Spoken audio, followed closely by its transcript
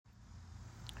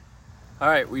All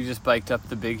right, we just biked up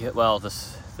the big hill. Well, the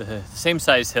same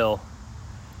size hill,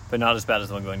 but not as bad as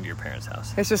the one going to your parents'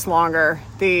 house. It's just longer.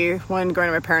 The one going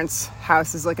to my parents'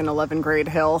 house is like an 11 grade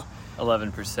hill.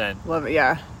 11%. 11,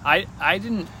 yeah. I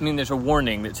didn't... I mean, there's a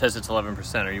warning that says it's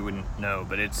 11%, or you wouldn't know,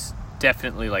 but it's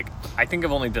definitely like... I think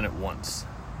I've only done it once.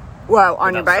 Well,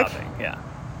 on your bike? Stopping. Yeah.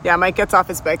 Yeah, Mike gets off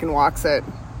his bike and walks it.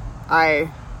 I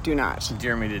do not.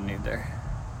 Jeremy didn't either.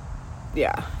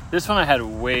 Yeah. This one I had a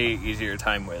way easier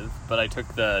time with, but I took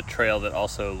the trail that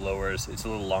also lowers... It's a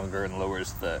little longer and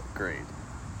lowers the grade.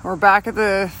 We're back at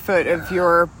the foot of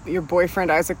your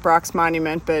boyfriend Isaac Brock's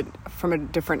monument, but from a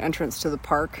different entrance to the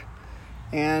park.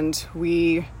 And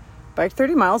we biked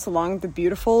 30 miles along the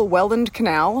beautiful Welland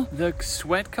Canal. The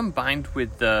sweat combined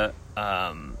with the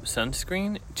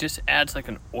sunscreen just adds like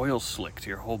an oil slick to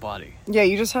your whole body. Yeah,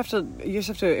 you just have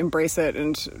to embrace it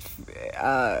and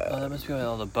that must be why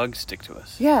all the bugs stick to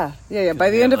us. Yeah. By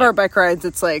the end of our bike rides,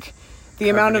 it's like the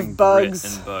amount of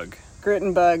bugs, grit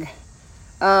and bug.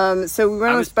 So we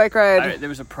went on this bike ride. There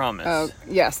was a promise. Oh,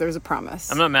 yes, there was a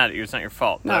promise. I'm not mad at you. It's not your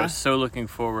fault. No. But I was so looking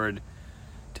forward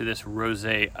to this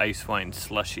rosé ice wine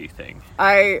slushy thing.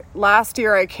 Last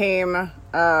year I came.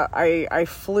 I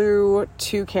flew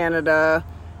to Canada.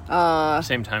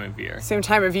 Same time of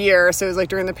year. So it was like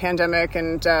during the pandemic,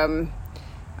 and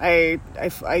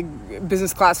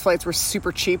business class flights were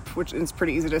super cheap, which is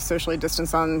pretty easy to socially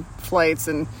distance on flights,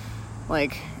 and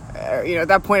like. At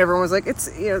that point, everyone was like,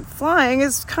 flying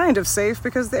is kind of safe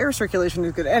because the air circulation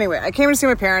is good. Anyway, I came to see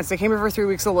my parents. I came here for 3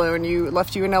 weeks alone.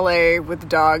 Left you in LA with the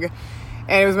dog.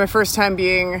 And it was my first time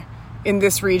being in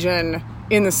this region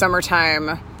in the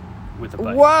summertime. With a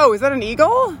bike. Whoa, is that an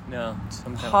eagle? No, it's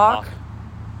some kind hawk. Of hawk.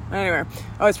 Anyway.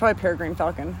 Oh, it's probably a peregrine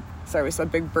falcon. Sorry, we saw a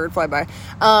big bird fly by.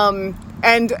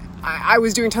 And I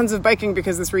was doing tons of biking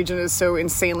because this region is so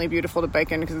insanely beautiful to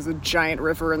bike in, because there's a giant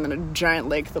river and then a giant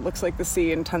lake that looks like the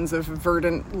sea, and tons of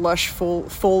verdant, lush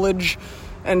foliage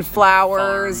and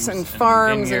flowers and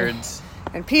farms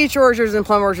and peach orchards and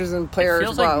plum orchards and players. It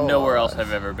feels like nowhere else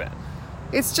I've ever been.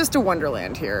 It's just a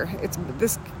wonderland here.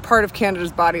 This part of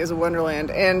Canada's body is a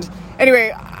wonderland. And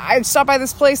anyway, I stopped by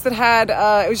this place that had,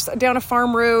 it was just down a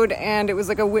farm road, and it was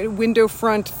like a window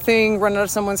front thing run out of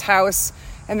someone's house.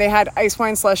 And they had ice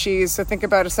wine slushies. So think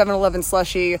about a 7-Eleven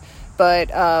slushie,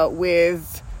 but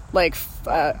with like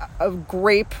a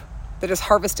grape that is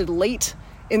harvested late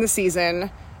in the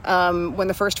season. When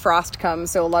the first frost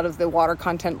comes, so a lot of the water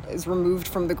content is removed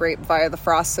from the grape via the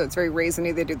frost, so it's very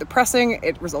raisiny. They do the pressing.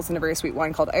 It results in a very sweet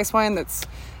wine called ice wine that's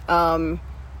grown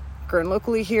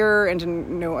locally here and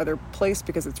in no other place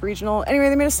because it's regional. Anyway,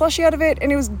 they made a slushie out of it,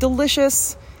 and it was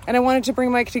delicious, and I wanted to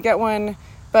bring Mike to get one,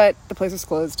 but the place was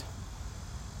closed.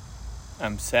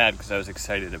 I'm sad because I was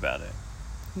excited about it.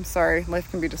 I'm sorry.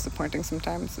 Life can be disappointing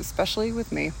sometimes, especially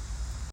with me.